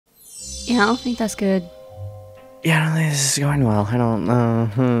Yeah, I don't think that's good. Yeah, I don't think this is going well. I don't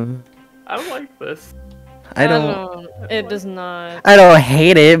know. I don't like this. I don't. It does not. I don't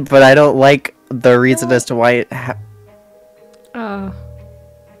hate it, but I don't like the reason as to why it. Can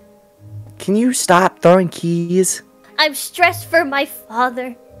you stop throwing keys? I'm stressed for my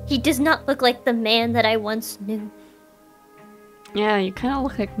father. He does not look like the man that I once knew. Yeah, you kind of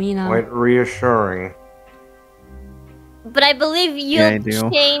look like me now. Quite reassuring. But I believe Yeah, I you'll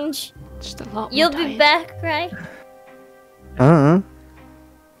do. change. Just a lot more You'll be tired. back, right? I'm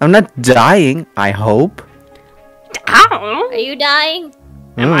not dying. I hope. I don't know. Are you dying?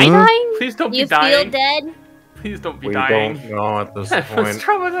 Am I dying? Please don't You be dying. feel dead? Please don't be We dying. don't know at this That was point.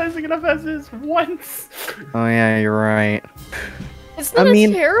 traumatizing enough as is once. Oh yeah, you're right. It's I not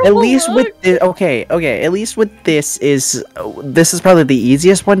mean, a terrible at least look. with the, okay, at least with this is probably the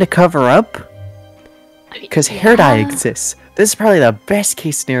easiest one to cover up because hair dye exists. This is probably the best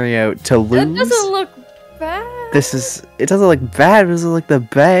case scenario to lose. It doesn't look bad. It doesn't look bad. It doesn't look the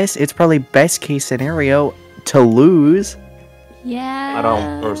best. It's probably best case scenario to lose. Yeah. I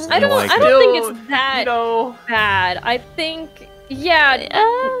don't personally I don't like it. think it's that You know, bad. I think, yeah,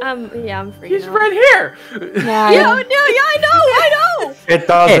 I'm freaking he's out. red hair. Yeah, I know. It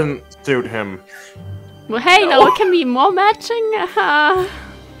doesn't suit him. Well, hey, no, it can be more matching.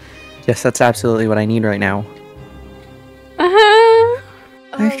 Yes, that's absolutely what I need right now.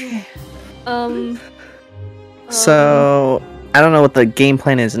 Okay. So I don't know what the game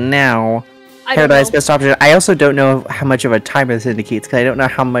plan is now. Hair dye is best option. I also don't know how much of a timer this indicates because I don't know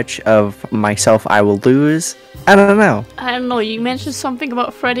how much of myself I will lose. I don't know. I don't know. You mentioned something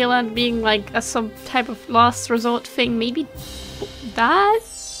about Freddyland being like some type of last resort thing. Maybe that.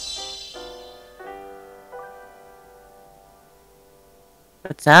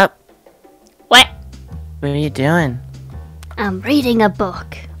 What's up? What? What are you doing? I'm reading a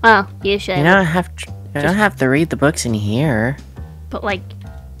book. Well, you should. You don't have to read the books in here. But like,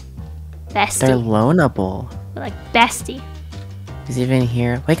 They're bestie. loanable. Like bestie. He's even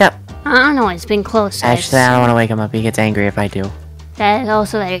here. Wake up! I don't know, it's been close. Actually, I don't want to wake him up. He gets angry if I do. That is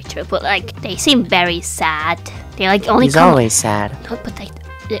also very true, but like, they seem very sad. They like only He's come always sad. No, but they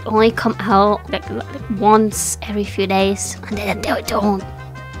only come out like once every few days, and then they don't.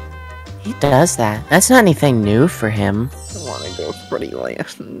 He does that. That's not anything new for him. I want to go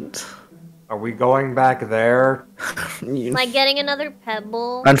Freddyland. Are we going back there? Am I getting another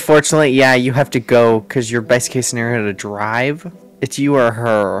pebble? Unfortunately, yeah, you have to go because your best case scenario to drive. It's you or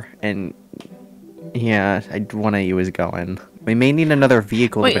her, and yeah, one of you is going. We may need another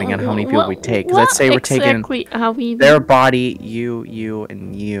vehicle depending on how many people we take. 'Cause let's say we're taking their body, you,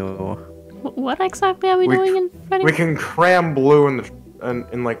 and you. What exactly are we doing in Freddy? We can cram Blue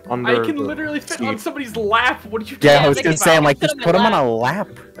in like under. I can literally fit on seat. somebody's lap. What are you Yeah, I talking was gonna say, I'm like, just put him on a lap.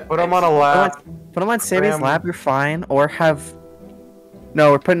 Put him on a lap. Put him on Sammy's Cram. lap, you're fine. Or have...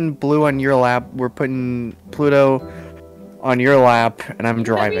 No, we're putting Blue on your lap. We're putting Pluto on your lap, and I'm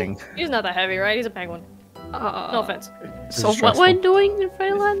driving. He's not that heavy, right? He's a penguin. No offense. So what we're doing in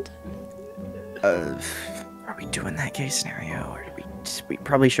Freddyland? Are we doing that case scenario, or do we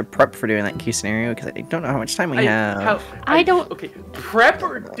probably should prep for doing that case scenario because I don't know how much time we have. I don't. Okay, prep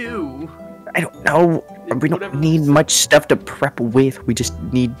or do? I don't know. We don't Whatever. need much stuff to prep with. We just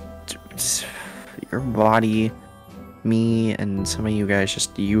need your body, me, and some of you guys.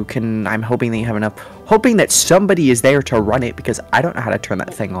 Just you can. I'm hoping that you have enough. Hoping that somebody is there to run it because I don't know how to turn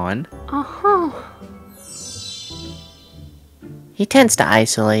that thing on. He tends to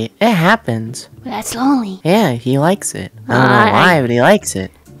isolate. It happens. That's lonely. Yeah, he likes it. I don't know why, but he likes it.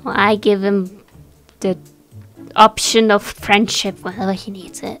 Well, I give him the option of friendship whenever he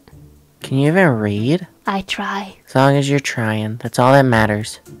needs it. Can you even read? I try. As long as you're trying. That's all that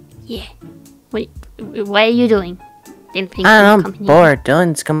matters. Yeah. Wait, what are you doing? Didn't think I you'd don't know, come I'm here. bored.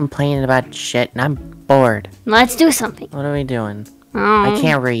 Dylan's complaining about shit, and I'm bored. Let's do something. What are we doing? Oh, I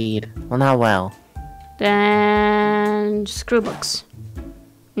can't read. Well, not well. Then screw books.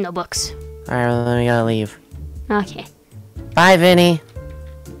 No books. Alright, well, then we gotta leave. Okay. Bye, Vinny.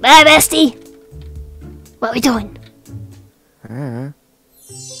 Bye, bestie. What are we doing?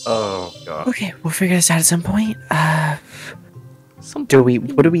 Oh god. Okay, we'll figure this out at some point. Some What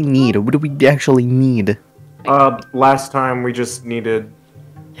do we need? What do we actually need? Last time we just needed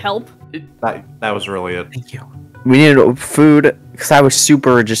Help. that was really it. Thank you. We needed food because I was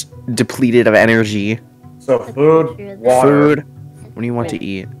super just depleted of energy. So food, water. Food. What do you want to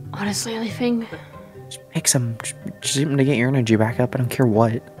eat? honestly, anything. Just pick some, just something to get your energy back up. I don't care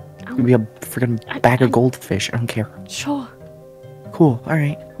what. It could be a freaking bag of goldfish. I don't care. Sure. Cool. All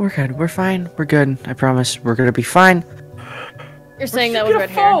right. We're good. We're fine. We're good. I promise. We're gonna be fine. You're saying that Where'd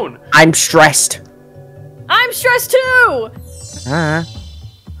with you red get a hair. phone? I'm stressed. I'm stressed too! Uh,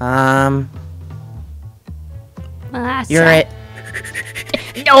 Well, that's you're it.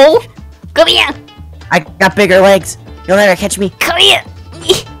 No! Come here! I got bigger legs. You'll never catch me. Come here!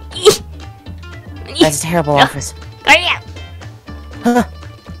 That's a terrible office. Come here! Huh.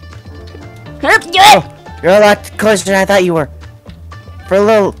 Do Oh, you're a lot closer than I thought you were. For a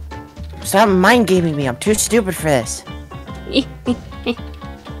little... Stop mind gaming me. I'm too stupid for this. it!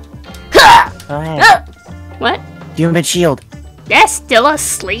 Go ahead. What? Human shield. They're still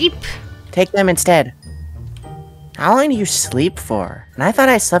asleep? Take them instead. How long do you sleep for? And I thought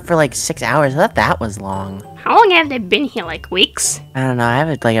I slept for like 6 hours. I thought that was long. How long have they been here? Like weeks? I don't know. I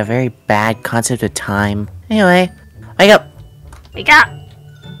have like a very bad concept of time. Anyway, wake up. Wake up!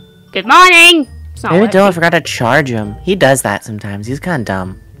 Good morning! It's not Maybe working. Dylan forgot to charge him. He does that sometimes. He's kind of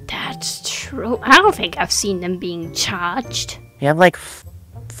dumb. That's true. I don't think I've seen them being charged. You have like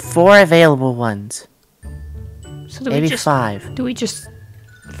 4 available ones. So do Maybe we just 5. do we just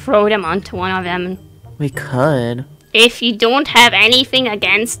throw them onto one of them? We could. If you don't have anything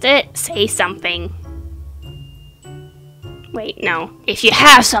against it, say something. Wait, no. If you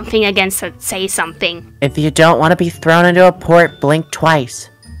have something against it, say something. If you don't want to be thrown into a port, blink twice.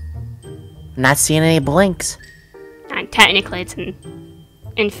 I'm not seeing any blinks. And technically, it's an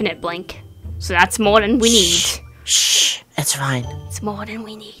infinite blink. So that's more than we need. Shh, it's fine. It's more than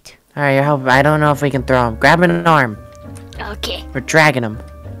we need. Alright, you're helping. I don't know if we can throw him. Grab an arm. Okay. We're dragging him.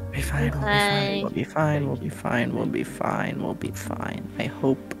 We'll be fine. Okay. We'll be fine. We'll be fine. We'll be fine. We'll be fine. I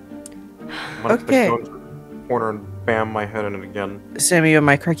hope. I'm gonna Okay. go into the corner and bam my head in it again. Sammy, you have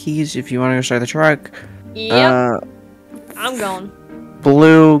my car keys if you want to go start the truck. Yep, I'm going.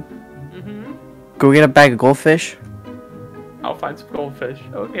 Blue, Mm-hmm. go get a bag of goldfish. I'll find some goldfish.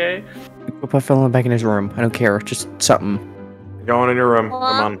 Okay. Go put Fylan back in his room. I don't care. Just something. You're going in your room. Hello?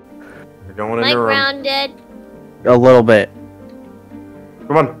 Come on. You're going in Am I your room. grounded? A little bit.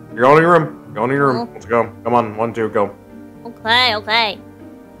 Come on. You're going in your room. Go in your room. Oh. Let's go. Come on. 1, 2, go. Okay, okay.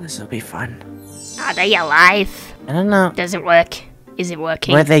 This will be fun. Are they alive? I don't know. Doesn't work. Is it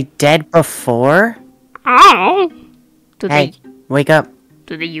working? Were they dead before? Oh. Do Hey, wake up.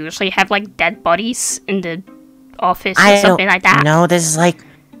 they usually have like dead bodies in the office or I something don't like that? know. This is like...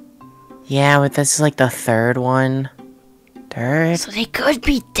 Yeah, but this is like the 3rd one. 3rd? So they could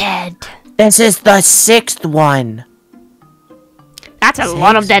be dead. This is the 6th one. That's a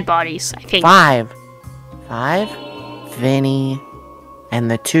lot of 6? dead bodies, I think. 5. 5? Vinny.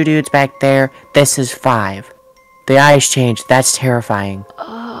 And the 2 dudes back there. This is 5. The eyes changed. That's terrifying.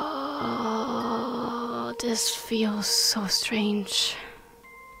 Oh, this feels so strange.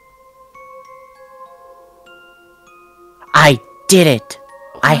 I did it.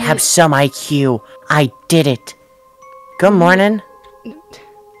 I have some IQ. I did it. Good morning.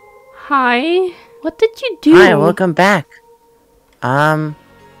 Hi. What did you do? Hi, welcome back.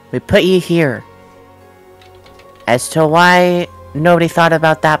 We put you here. As to why nobody thought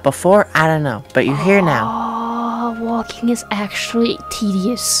about that before, I don't know. But you're here now. Oh, walking is actually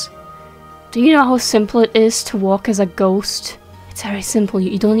tedious. Do you know how simple it is to walk as a ghost? It's very simple.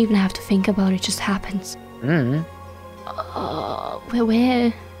 You don't even have to think about it. It just happens. Mm.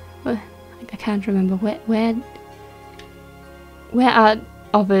 Where I can't remember. Where are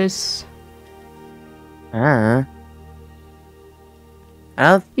others? I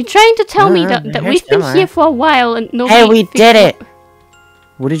don't... You're trying to tell me that here's we've been somewhere. here for a while and nobody... Hey, we did it.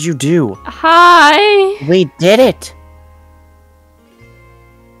 What did you do? Hi! We did it.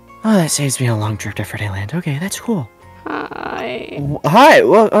 Oh, that saves me a long trip to Freddyland. Okay, that's cool. Hi. Hi.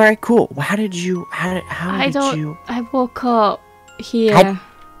 Well, all right, cool. How did you? How I did don't... you? I woke up here.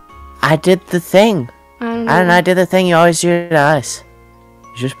 I did the thing. I don't know. I don't know. I did the thing you always do to us.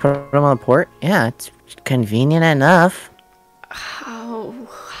 You just put them on the port. Yeah, it's convenient enough.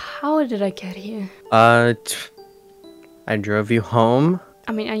 How did I get here? I drove you home.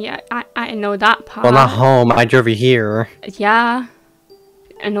 I mean, I know that part. Well, not home. I drove you here. Yeah.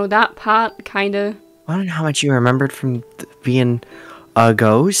 I know that part, kinda. I don't know how much you remembered from being a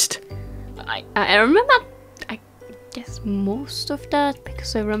ghost. I remember, I guess, most of that,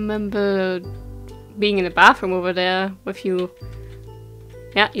 because I remember being in the bathroom over there with you.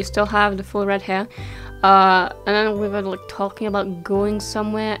 Yeah, you still have the full red hair. And then we were like talking about going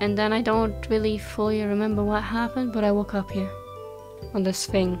somewhere, and then I don't really fully remember what happened, but I woke up here. On this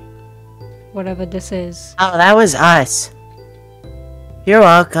thing. Whatever this is. Oh, that was us. You're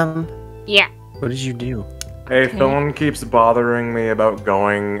welcome. Yeah. What did you do? Hey, Okay. Fylan keeps bothering me about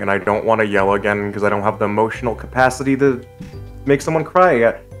going, and I don't want to yell again because I don't have the emotional capacity to make someone cry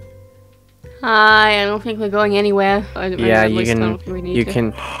yet. Hi, I don't think we're going anywhere. Yeah, you can. You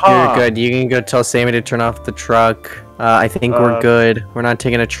can. You're good. You can go tell Sammy to turn off the truck. I think we're good. We're not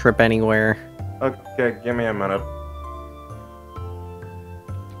taking a trip anywhere. Okay, give me a minute.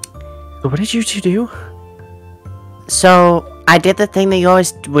 So what did you two do? So, I did the thing that you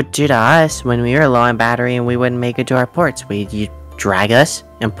always would do to us when we were low on battery and we wouldn't make it to our ports. You drag us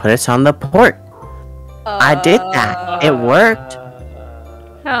and put us on the port. I did that. It worked.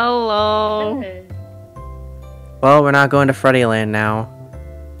 Hello. Hey. Well, we're not going to Freddyland now.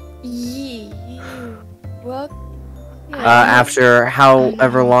 What? After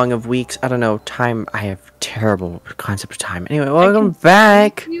however long of weeks, I don't know, time, I have terrible concept of time. Anyway, welcome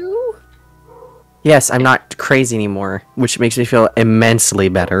back. You? Yes, I'm not crazy anymore, which makes me feel immensely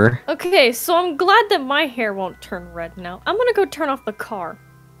better. Okay, so I'm glad that my hair won't turn red now. I'm gonna go turn off the car.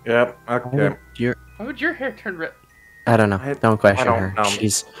 Yep, okay. Why would your hair turn red? I don't know. Don't question I don't her. know.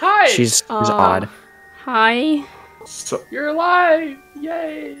 Hi! She's odd. Hi. So, You're alive!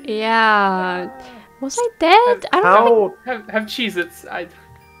 Yay! Yeah. Was I dead? I don't know. Have Cheez-Its.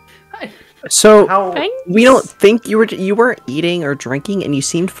 So how... we don't think you were eating or drinking, and you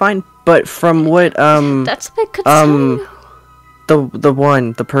seemed fine. But from what That's a bit concerning.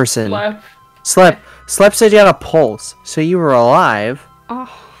 the person Left. Slep said you had a pulse, so you were alive.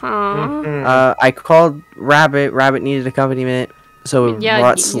 I called Rabbit. Rabbit needed accompaniment, so we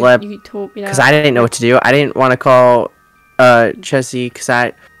brought Slep because I didn't know what to do. I didn't want to call Chessie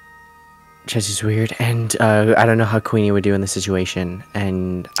because Chessie's weird, and I don't know how Queenie would do in the situation,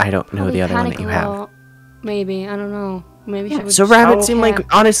 and I don't know the other one that you have. Maybe, I don't know. Maybe she would. So Rabbit seemed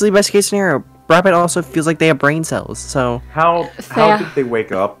like, honestly, best case scenario. Rabbit also feels like they have brain cells, so... How did they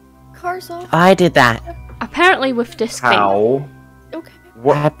wake up? Car's off. I did that. Apparently with this thing. How? Okay.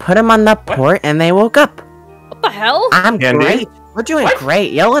 I put them on the port and they woke up. What the hell? I'm Candy? great. We're doing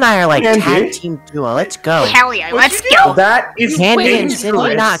great. Yel and I are like Candy? tag team duo. Let's go. Hell yeah, let's go! That is Candy and dangerous.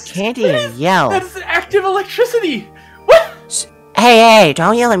 Cindy, not Candy and Yel. That's active electricity! What? Hey,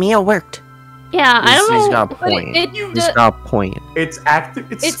 don't yell at me. It worked. Yeah, I don't know. He's got a point. He's got a point. It's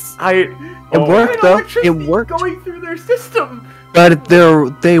active. It It worked though. It worked. Going through their system. But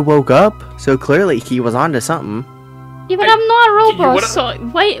they woke up, so clearly he was onto something. Yeah, but I'm not a you robot, wanna-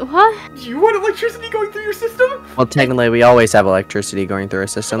 so wait, what? Do you want electricity going through your system? Well, technically, we always have electricity going through our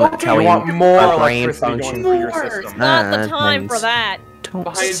system. That's Okay, how You we want more our brain electricity going function. through your More. system. Not the time for that. Don't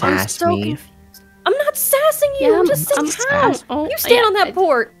Behind- sass so me. confused. I'm not sassing you. I'm just I'm saying how. oh, You stand on that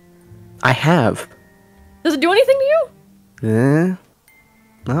port. I have. Does it do anything to you?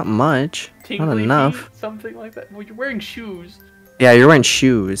 Not much. Not Tingly enough. feet, something like that. Well, you're wearing shoes. Yeah, you're wearing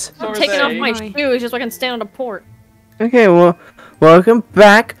shoes. So I'm are taking off they. my shoes just so I can stand on a port. Okay, well, welcome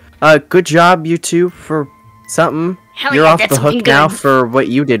back. Good job, you two, for something. Hell You're yeah, off that's the hook something now good. for what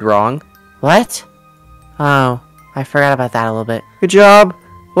you did wrong. What? Oh, I forgot about that a little bit. Good job.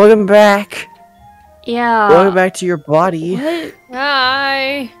 Welcome back. Yeah. Welcome back to your body. What?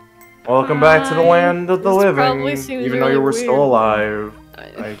 Hi. Welcome back to the land of the This probably living. seems Even though really you were still weird. alive.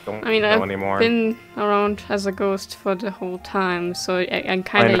 I don't I mean, know I've anymore. been around as a ghost for the whole time, so I'm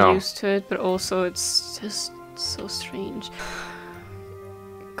kind know. of used to it, but also it's just so strange.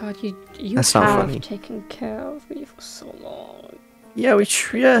 God, you That's not have funny. taken care of me for so long. Yeah,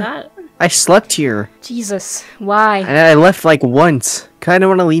 That, I slept here. Jesus, why? And I left like once. Kinda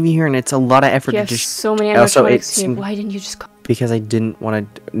wanna leave you here, and it's a lot of effort You to have just... so many Also, it animatronics here. seemed- Why didn't you just go? Because I didn't want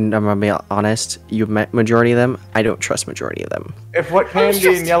to... I'm gonna be honest. You've met majority of them. I don't trust majority of them. If what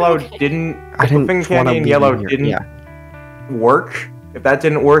Candy and Yellow didn't... I If the didn't thing want Candy to and be Yellow here. didn't Yeah. work, if that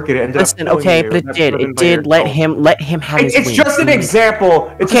didn't work, it ended Listen, up killing okay, you. but it That's did. what It did. Let him have his It's win. just an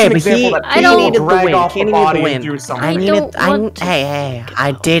example. It's Okay, just an but he- example that I people don't- needed the drag win. off the Candy needed the body and win. do something. I don't want to- hey,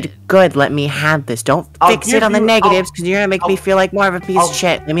 I did good. Let me have this. Don't I'll fix give it on the you- negatives, because you're gonna make me I'll- feel like more of a piece I'll- of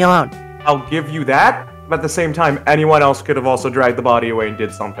shit. Leave me alone. I'll give you that, but at the same time, anyone else could have also dragged the body away and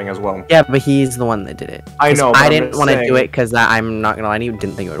did something as well. Yeah, but he's the one that did it. I 'Cause know, but I I'm didn't just want to do saying. it because I'm not gonna lie to you,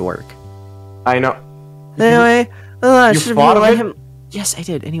 didn't think it would work. I know. Anyway, You should thought of let it? him. Yes, I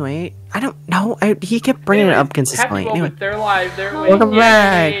did. Anyway, I don't know. He kept bringing it up consistently. Happy Anyway, moment, they're alive, they're welcome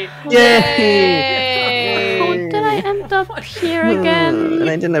back. Yay! How did I end up here and again?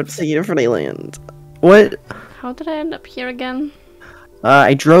 I didn't have to take you to Freddyland. What? How did I end up here again?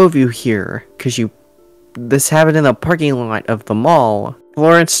 I drove you here because you. This happened in the parking lot of the mall.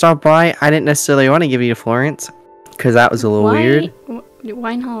 Florence stopped by. I didn't necessarily want to give you to Florence because that was a little weird.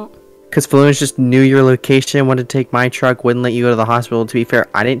 Why not? Because Florence just knew your location, wanted to take my truck, wouldn't let you go to the hospital. To be fair,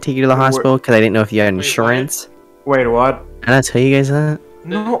 I didn't take you to the hospital because I didn't know if you had insurance. Wait, what? And I tell you guys that?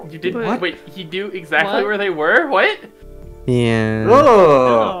 No. You did What? Wait, he knew exactly What? where they were? What? Yeah.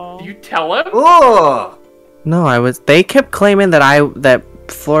 Ugh. Did you tell him? Ugh! No, they kept claiming that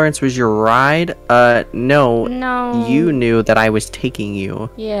Florence was your ride. No. No. You knew that I was taking you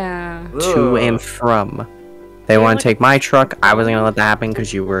Yeah. to Ugh. and from. They want to take my truck. I wasn't gonna let that happen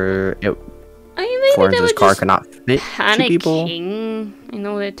because you were. I mean, maybe they Florence's were car just could not fit two people. panicking. I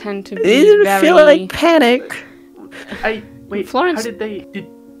know they tend to be It didn't very... feel like panic. Wait, Florence- how did they...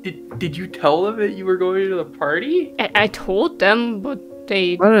 Did you tell them that you were going to the party? I told them, but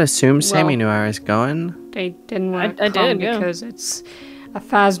they I would assume Sammy Well- knew I was going. they didn't want I to come did, yeah. because it's a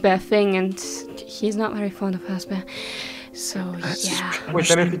Fazbear thing, and he's not very fond of Fazbear. So yeah, Wait,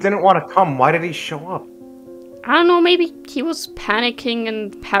 then if he didn't want to come, why did he show up? I don't know. Maybe he was panicking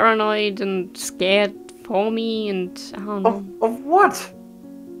and paranoid and scared for me, and I don't know. Of what?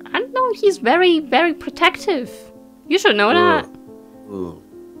 I don't know. He's very, very protective. You should know that.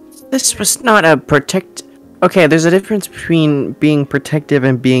 This was not a protect. Okay, there's a difference between being protective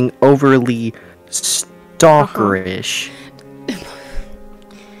and being overly stalkerish.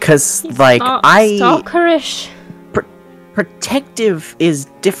 Cause like Not I stalkerish. protective is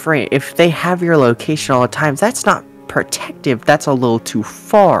different. If they have your location all the time, that's not protective. That's a little too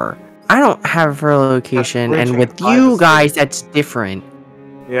far. I don't have her location, and breaching with you privacy. guys, that's different.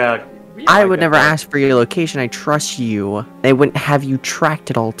 Yeah. I would get never that. ask for your location. I trust you. They wouldn't have you tracked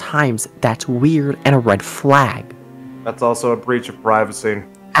at all times. That's weird and a red flag. That's also a breach of privacy.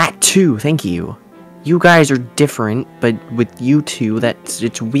 At 2, thank you. You guys are different, but with you two,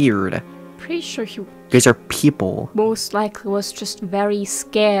 it's weird. Pretty sure he You guys are people. most likely was just very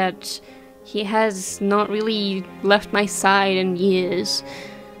scared. He has not really left my side in years.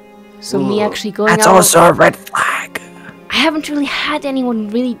 So me actually going That's out, also a red flag. I haven't really had anyone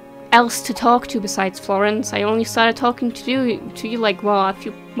really else to talk to besides Florence. I only started talking to you like, well, a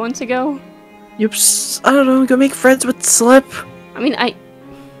few months ago. I don't know, go make friends with Slip. I mean, I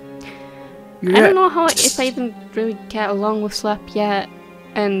don't know how if I even really get along with Slap yet,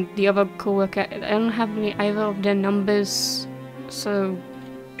 and the other coworker. I don't have any either of their numbers, so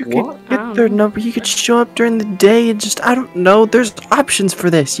You What? could get their number. You could show up during the day and just, I don't know. There's options for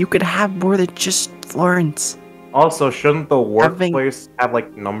this. You could have more than just Florence. Also, shouldn't the Having- workplace have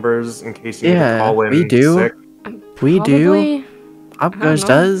like numbers in case you need Yeah, to call in we do. sick? We do. probably Upgoes know.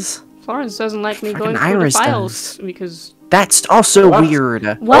 does. Florence doesn't like me Frickin' going through Iris the files because. That's also What? weird.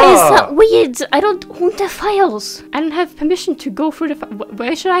 Why is Ah. that weird? I don't own the files. I don't have permission to go through the.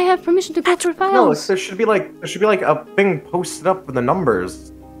 Why should I have permission to go through the No, files? there should be like a thing posted up with the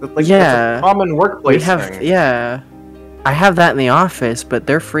numbers. That's Yeah. that's a common workplace We have, thing. yeah. I have that in the office, but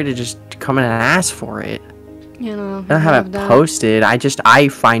they're free to just come in and ask for it. You know, I don't have it that. posted. I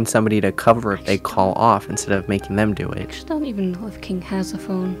find somebody to cover if they call off instead of making them do it. I don't even know if King has a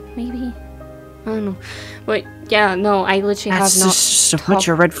phone. Maybe. I don't know. But yeah, no, I literally That's have not. just a bunch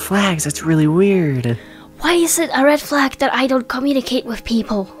of red flags. That's really weird. Why is it a red flag that I don't communicate with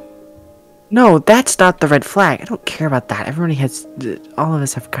people? No, that's not the red flag. I don't care about that. Everybody has, all of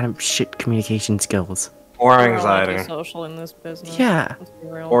us have kind of shit communication skills. Or We're all anxiety. antisocial in this business. Yeah. Let's be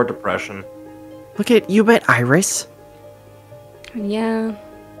real. Or depression. Look at, you met Iris. Yeah.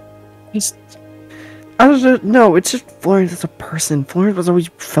 It's, I don't know, it's just Florence as a person. Florence was always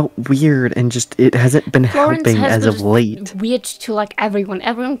felt weird and just, it hasn't been Florence helping has as of been late. weird to like everyone.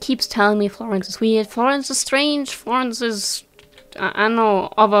 Everyone keeps telling me Florence is weird. Florence is strange. Florence is. I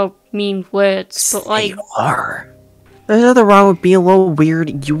know other mean words, but like. They are. There's nothing wrong with being a little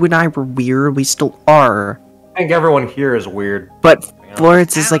weird. You and I were weird. We still are. I think everyone here is weird. But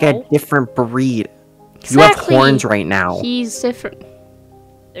Florence is like a different breed. You have Exactly. horns right now. He's different.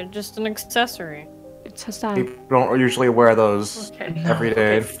 They're just an accessory. It's his style. People don't usually wear those Okay. every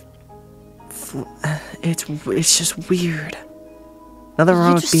day. It's just weird. Nothing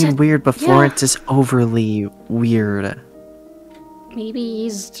wrong with just being said- weird, but yeah. Florence is overly weird. Maybe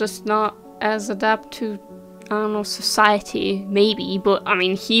he's just not as adept to, I don't know, society. Maybe, but I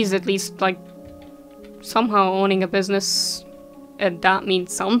mean, he's at least like somehow owning a business, and that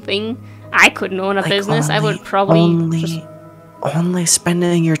means something. I couldn't own a Like, business. I would probably just. Only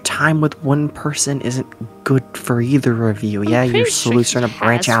spending your time with one person isn't good for either of you. Yeah, pretty you're sure slowly he starting to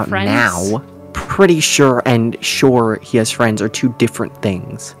branch has out friends. now. Pretty sure and sure he has friends are two different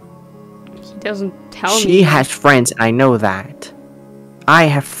things. He doesn't tell me. She has friends, and I know that. I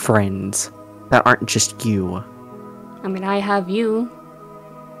have friends that aren't just you. I mean, I have you.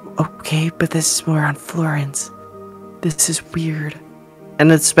 Okay, but this is more on Florence. This is weird.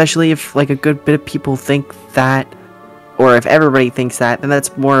 And especially if like a good bit of people think that, or if everybody thinks that, then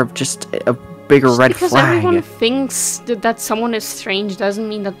that's more of just a bigger Just red because flag. everyone thinks that someone is strange doesn't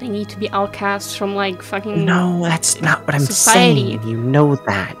mean that they need to be outcast from, like, fucking... No, that's not what I'm society. saying. You know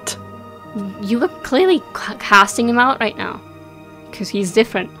that. You are clearly casting him out right now. Because he's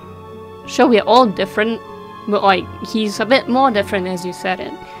different. Sure, we're all different, but, like, he's a bit more different, as you said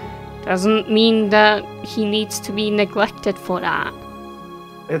it. Doesn't mean that he needs to be neglected for that.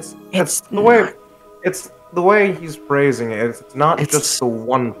 It's not. the way he's phrasing it. It's not It's- just the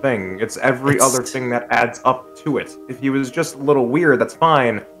one thing. It's every it's- other thing that adds up to it. If he was just a little weird, that's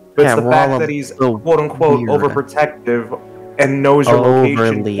fine. But Yeah, it's the we're all fact a that he's little quote-unquote weird. overprotective and knows your location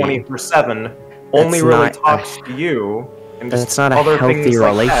Overly. 24/7, only That's really not talks to you, and just That's not a other healthy things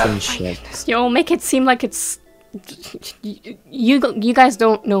like that. relationship. Yo, make it seem like it's... You guys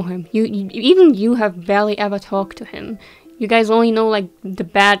don't know him. Even you have barely ever talked to him. You guys only know, like, the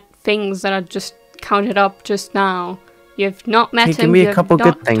bad things that are just counted up just now. You've not met Hey, him. give me you a have couple not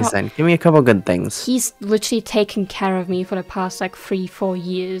good things talk- then. Give me a couple good things. He's literally taken care of me for the past, like, 3-4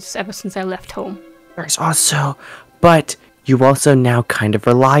 years, ever since I left home. There's also, but you also now kind of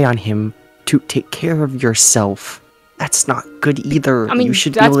rely on him to take care of yourself. That's not good either. I mean, you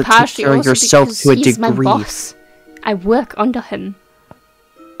should be that's able to take partially care of also yourself because to a he's my degree. boss. I work under him.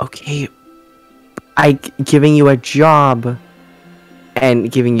 Okay, giving you a job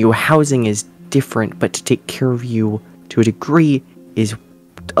and giving you housing is different, but to take care of you to a degree is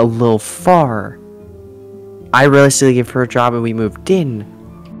a little far. I realistically gave her a job and we moved in.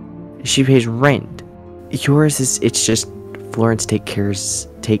 She pays rent. Yours is, it's just Florence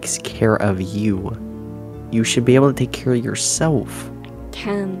takes care of you. You should be able to take care of yourself.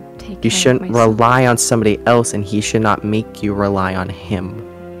 Can take You care shouldn't of myself. rely on somebody else, and he should not make you rely on him.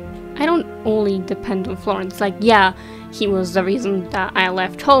 I don't only depend on Florence. Like, yeah, he was the reason that I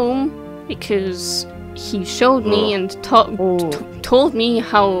left home, because he showed me and told me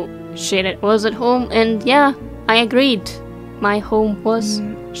how shit it was at home, and yeah, I agreed. My home was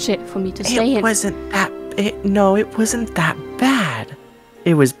shit for me to stay in. It wasn't that. No, it wasn't that bad.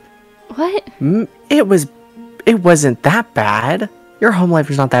 It was. What? It wasn't that bad. Your home life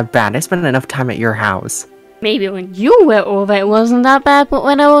was not that bad. I spent enough time at your house. Maybe when you were over it wasn't that bad, but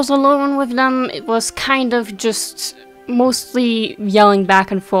when I was alone with them, it was kind of just mostly yelling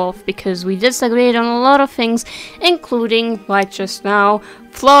back and forth because we disagreed on a lot of things, including, like just now,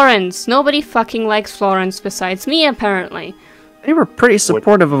 Florence. Nobody fucking likes Florence besides me, apparently. They were pretty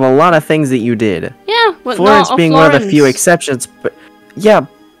supportive of a lot of things that you did. Yeah, but Florence not of being one of the few Florence. exceptions, but yeah,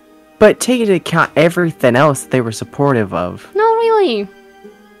 but take into account everything else they were supportive of. No, really.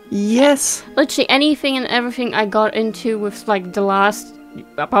 Yes. Literally anything and everything I got into with, like, the last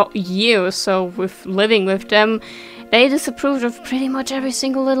about year or so with living with them, they disapproved of pretty much every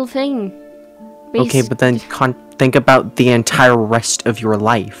single little thing. Okay, but then think about the entire rest of your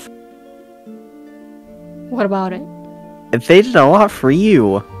life. What about it? They did a lot for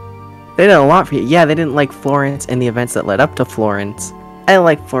you. They did a lot for you. Yeah, they didn't like Florence and the events that led up to Florence. I didn't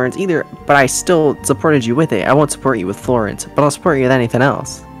like Florence either, but I still supported you with it. I won't support you with Florence, but I'll support you with anything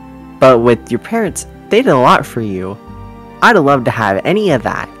else. But with your parents, they did a lot for you. I'd have loved to have any of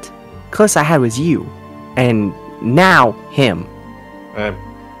that. Closest I had was you. And now, him.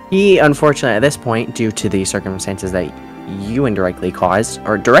 He, unfortunately, at this point, due to the circumstances that you indirectly caused,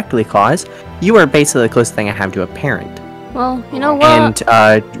 or directly caused, you are basically the closest thing I have to a parent. Well, you know what? And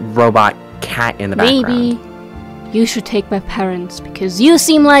a robot cat in the background. Maybe you should take my parents because you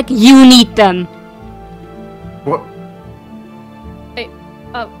seem like you need them. What? Hey,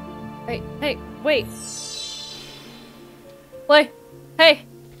 wait. Wait, hey.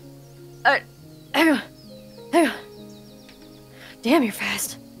 Hang on. Damn, you're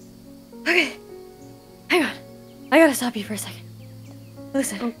fast. Okay, hang on. I gotta stop you for a second.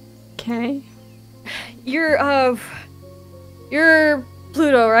 Listen, Okay. you're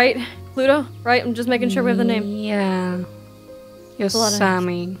Pluto, right? Pluto, right? I'm just making sure we have the name. Yeah. You're a lot of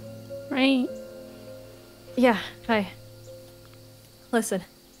Sammy, right? Yeah, hi. Listen,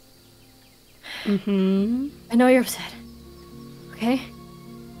 Mm-hmm. I know you're upset. Okay?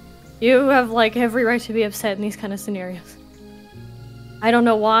 You have, like, every right to be upset in these kind of scenarios. I don't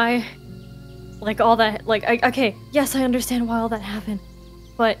know why. Like, all that, like, okay, yes, I understand why all that happened.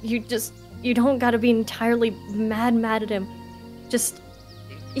 But you don't gotta be entirely mad at him. Just,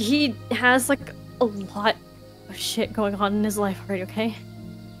 he has, like, a lot of shit going on in his life already, okay?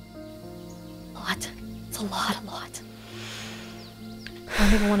 A lot. It's a lot. I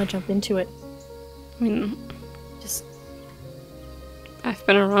don't even want to jump into it. I mean, Just, I've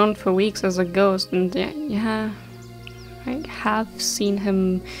been around for weeks as a ghost, and yeah, I have seen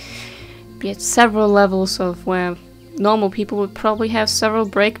him be at several levels of where normal people would probably have several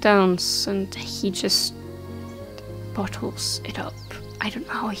breakdowns, and he just bottles it up. I don't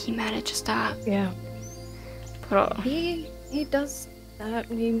know how he manages that. Yeah. But, He does that.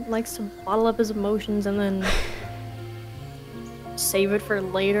 He likes to bottle up his emotions and then save it for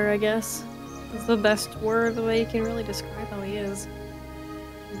later, I guess. Is the best word, the way you can really describe how he is.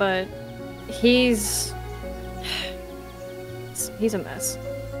 But he's a mess.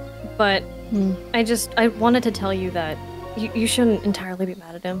 But I wanted to tell you that you shouldn't entirely be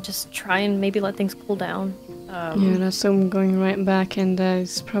mad at him. Just try and maybe let things cool down. yeah, that's him going right back, and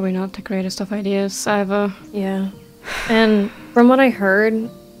it's probably not the greatest of ideas either. Yeah. And from what I heard,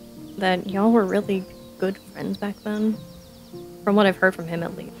 that y'all were really good friends back then. From what I've heard from him,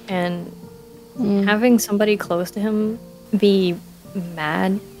 at least. And having somebody close to him be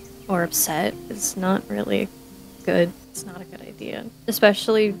mad or upset is not really good. It's not a good idea.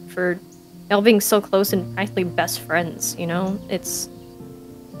 Especially for y'all being so close and practically best friends, you know? It's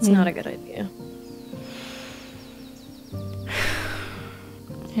not a good idea.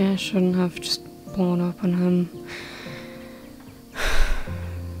 Yeah, I shouldn't have just blown up on him.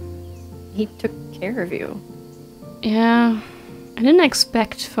 He took care of you. Yeah, I didn't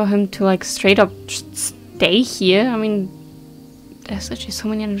expect for him to like straight up just stay here. I mean, there's actually so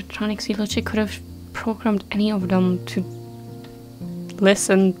many animatronics. He literally could have programmed any of them to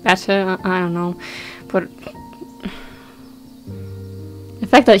listen better. I don't know, but the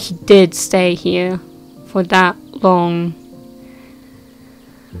fact that he did stay here for that long.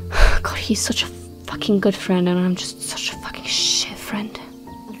 God, he's such a fucking good friend, and I'm just such a fucking shit friend.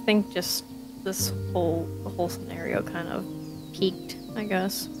 I think just the whole scenario kind of peaked, I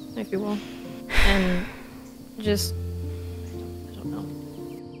guess, if you will. And just, I don't know.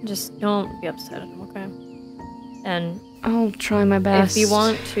 Just don't be upset at him, okay? And I'll try my best. if you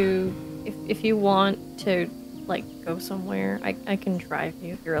want to, if you want to, like, go somewhere, I can drive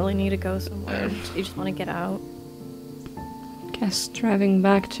you. If you really need to go somewhere, you just want to get out. Guess driving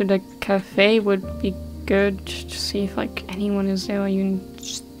back to the cafe would be good to see if like anyone is there, or you can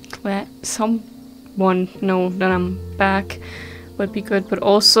just let someone know that I'm back would be good. But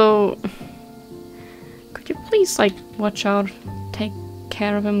also, could you please like watch out, take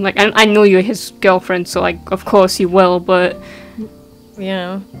care of him? Like I know you're his girlfriend, so like of course you will, but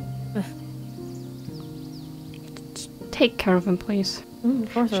Yeah. take care of him, please.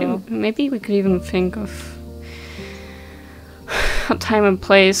 Of course I will. Actually, maybe we could even think of a time and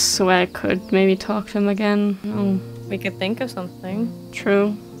place where I could maybe talk to him again. Oh, We could think of something.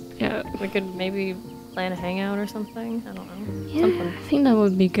 true. Yeah. We could maybe plan a hangout or something. I don't know. Yeah, Something. I think that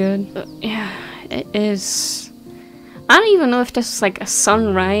would be good. But yeah, it is. I don't even know if this is like a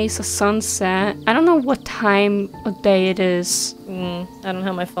sunrise, a sunset. I don't know what time of day it is. I don't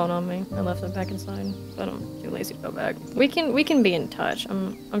have my phone on me. I left it back inside, but I'm too lazy to go back. We can be in touch.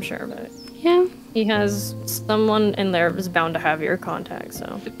 I'm sure of it. Yeah, He has someone in there who's bound to have your contact,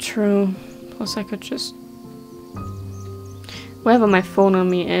 so. true. Plus, I could just. Wherever my phone on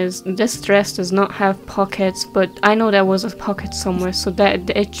me is, this dress does not have pockets, but I know there was a pocket somewhere, so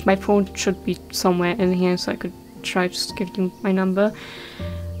that my phone should be somewhere in here, so I could try just to give you my number.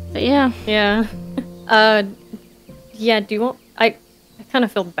 But yeah. Yeah. Yeah, do you want... I kind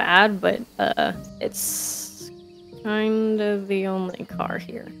of feel bad, but, it's kind of the only car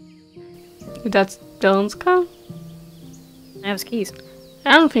here. That's Dylan's car? I have his keys.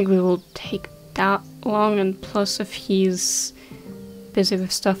 I don't think we will take that long, and plus if he's busy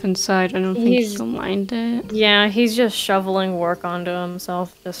with stuff inside, I don't think he'll mind it. Yeah, he's just shoveling work onto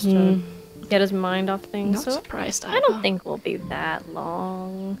himself just to get his mind off things. Not So surprised I don't think we'll be that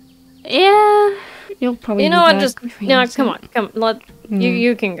long. Yeah, you'll probably. You know what? Just no. Come on, come.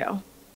 You can go.